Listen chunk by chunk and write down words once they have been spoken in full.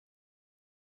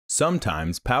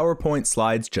Sometimes PowerPoint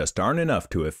slides just aren't enough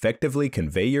to effectively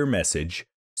convey your message,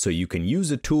 so you can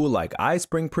use a tool like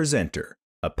iSpring Presenter,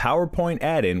 a PowerPoint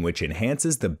add-in which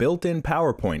enhances the built-in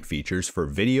PowerPoint features for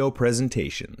video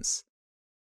presentations.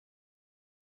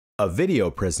 A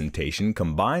video presentation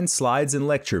combines slides and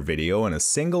lecture video in a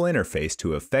single interface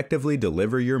to effectively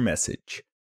deliver your message.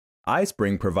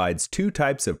 iSpring provides two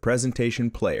types of presentation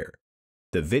player.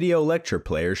 The video lecture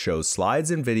player shows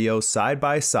slides and video side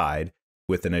by side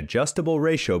with an adjustable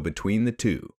ratio between the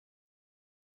two.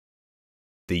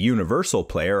 The universal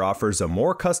player offers a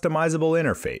more customizable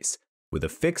interface with a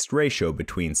fixed ratio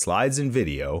between slides and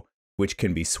video, which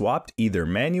can be swapped either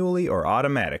manually or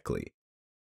automatically.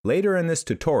 Later in this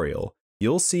tutorial,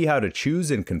 you'll see how to choose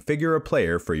and configure a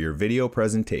player for your video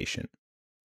presentation.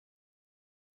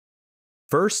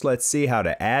 First, let's see how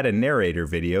to add a narrator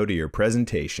video to your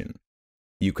presentation.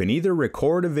 You can either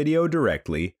record a video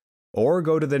directly or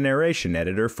go to the narration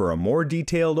editor for a more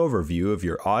detailed overview of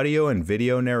your audio and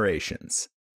video narrations.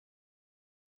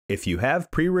 If you have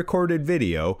pre-recorded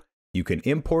video, you can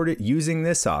import it using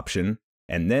this option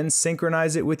and then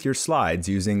synchronize it with your slides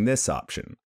using this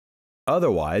option.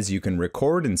 Otherwise, you can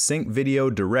record and sync video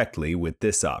directly with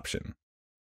this option.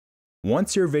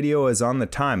 Once your video is on the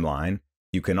timeline,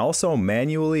 you can also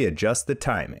manually adjust the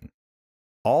timing.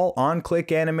 All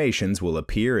on-click animations will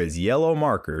appear as yellow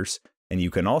markers, and you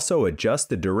can also adjust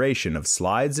the duration of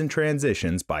slides and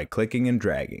transitions by clicking and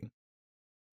dragging.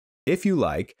 If you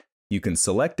like, you can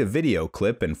select a video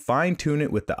clip and fine-tune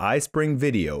it with the iSpring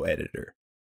Video Editor.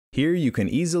 Here you can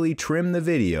easily trim the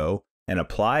video and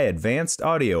apply advanced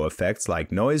audio effects like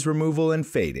noise removal and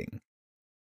fading.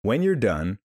 When you're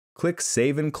done, click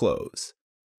Save and Close.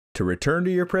 To return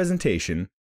to your presentation,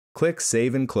 click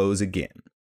Save and Close again.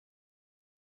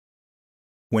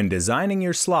 When designing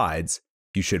your slides,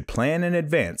 you should plan in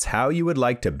advance how you would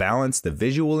like to balance the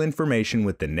visual information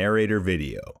with the narrator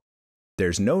video.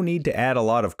 There's no need to add a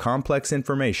lot of complex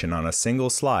information on a single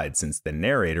slide since the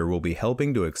narrator will be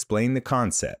helping to explain the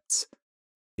concepts.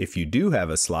 If you do have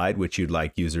a slide which you'd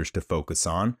like users to focus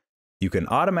on, you can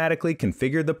automatically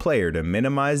configure the player to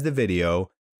minimize the video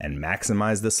and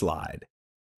maximize the slide.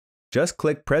 Just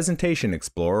click Presentation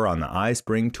Explorer on the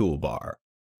iSpring toolbar.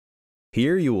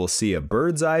 Here you will see a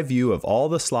bird's eye view of all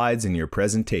the slides in your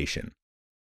presentation.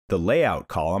 The Layout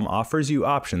column offers you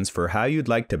options for how you'd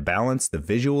like to balance the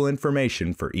visual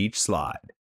information for each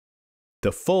slide.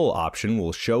 The Full option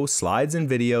will show slides and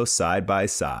video side by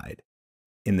side.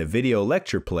 In the Video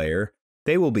Lecture Player,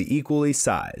 they will be equally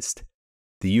sized.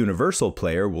 The Universal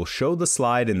Player will show the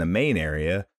slide in the main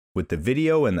area with the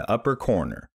video in the upper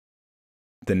corner.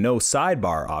 The No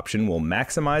Sidebar option will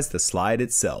maximize the slide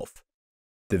itself.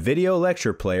 The Video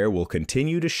Lecture Player will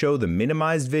continue to show the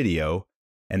minimized video,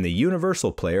 and the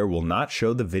Universal Player will not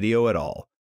show the video at all,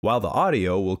 while the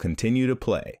audio will continue to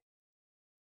play.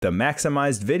 The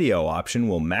Maximized Video option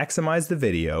will maximize the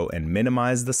video and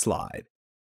minimize the slide.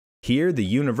 Here, the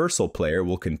Universal Player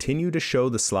will continue to show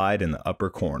the slide in the upper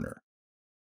corner.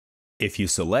 If you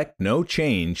select No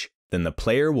Change, then the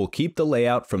player will keep the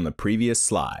layout from the previous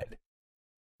slide.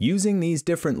 Using these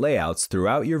different layouts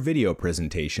throughout your video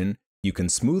presentation, you can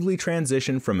smoothly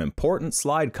transition from important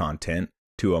slide content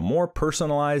to a more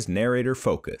personalized narrator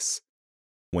focus.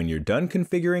 When you're done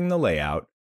configuring the layout,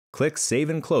 click Save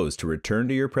and Close to return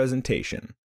to your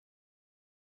presentation.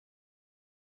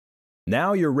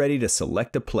 Now you're ready to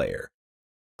select a player.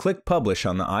 Click Publish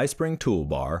on the iSpring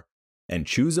toolbar and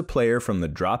choose a player from the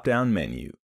drop-down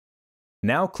menu.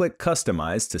 Now click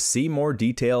Customize to see more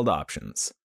detailed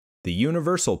options. The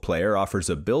Universal Player offers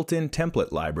a built-in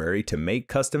template library to make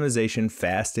customization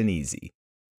fast and easy.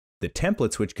 The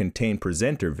templates which contain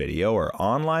presenter video are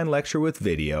Online Lecture with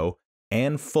Video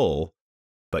and Full,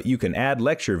 but you can add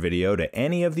lecture video to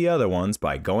any of the other ones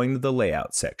by going to the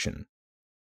Layout section.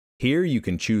 Here you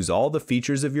can choose all the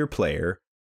features of your player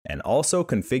and also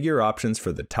configure options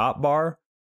for the top bar,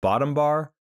 bottom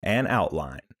bar, and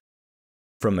outline.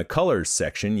 From the Colors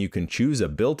section, you can choose a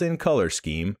built-in color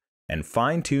scheme and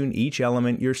fine-tune each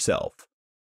element yourself.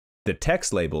 The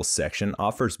Text Labels section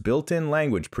offers built-in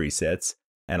language presets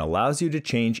and allows you to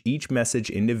change each message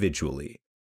individually.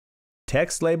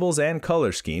 Text labels and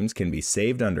color schemes can be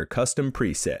saved under Custom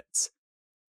Presets.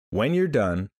 When you're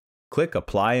done, click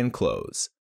Apply and Close.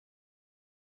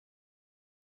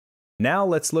 Now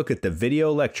let's look at the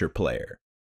Video Lecture Player.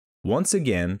 Once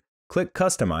again, click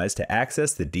Customize to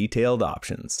access the detailed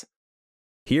options.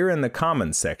 Here in the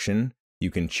Commons section, you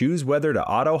can choose whether to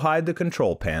auto-hide the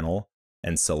control panel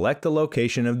and select the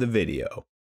location of the video.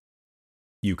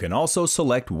 You can also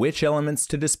select which elements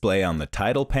to display on the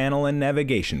title panel and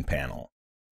navigation panel.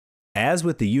 As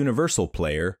with the Universal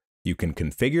Player, You can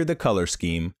configure the color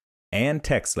scheme and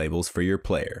text labels for your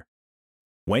player.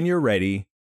 When you're ready,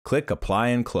 click Apply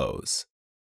and Close.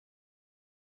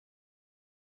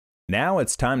 Now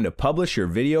it's time to publish your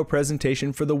video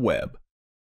presentation for the web.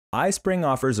 iSpring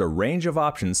offers a range of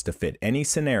options to fit any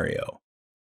scenario.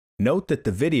 Note that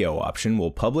the video option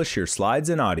will publish your slides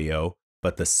and audio,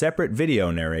 but the separate video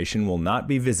narration will not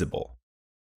be visible.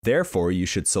 Therefore, you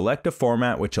should select a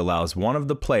format which allows one of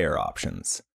the player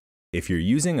options. If you're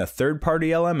using a third-party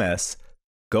LMS,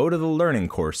 go to the Learning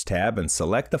Course tab and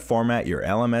select the format your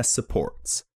LMS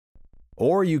supports.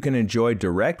 Or you can enjoy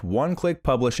direct one-click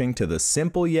publishing to the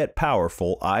simple yet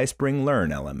powerful iSpring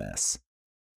Learn LMS.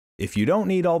 If you don't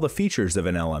need all the features of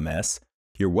an LMS,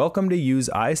 you're welcome to use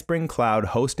iSpring Cloud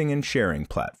hosting and sharing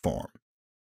platform.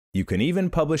 You can even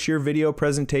publish your video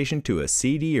presentation to a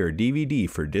CD or DVD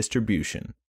for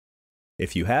distribution.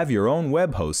 If you have your own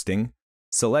web hosting,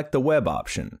 select the web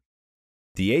option.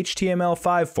 The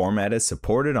HTML5 format is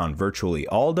supported on virtually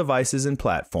all devices and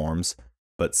platforms,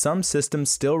 but some systems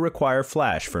still require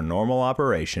Flash for normal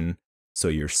operation, so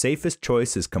your safest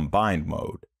choice is combined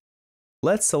mode.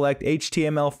 Let's select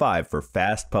HTML5 for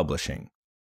fast publishing.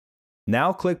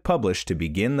 Now click Publish to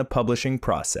begin the publishing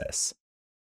process.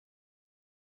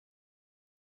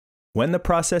 When the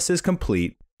process is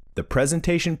complete, the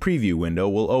presentation preview window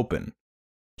will open.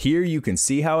 Here you can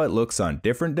see how it looks on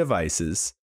different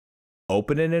devices,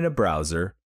 open it in a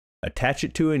browser, attach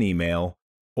it to an email,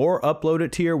 or upload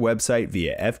it to your website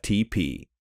via FTP.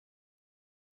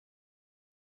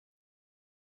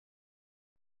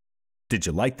 Did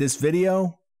you like this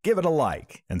video? Give it a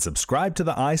like and subscribe to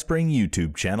the iSpring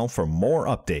YouTube channel for more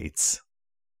updates.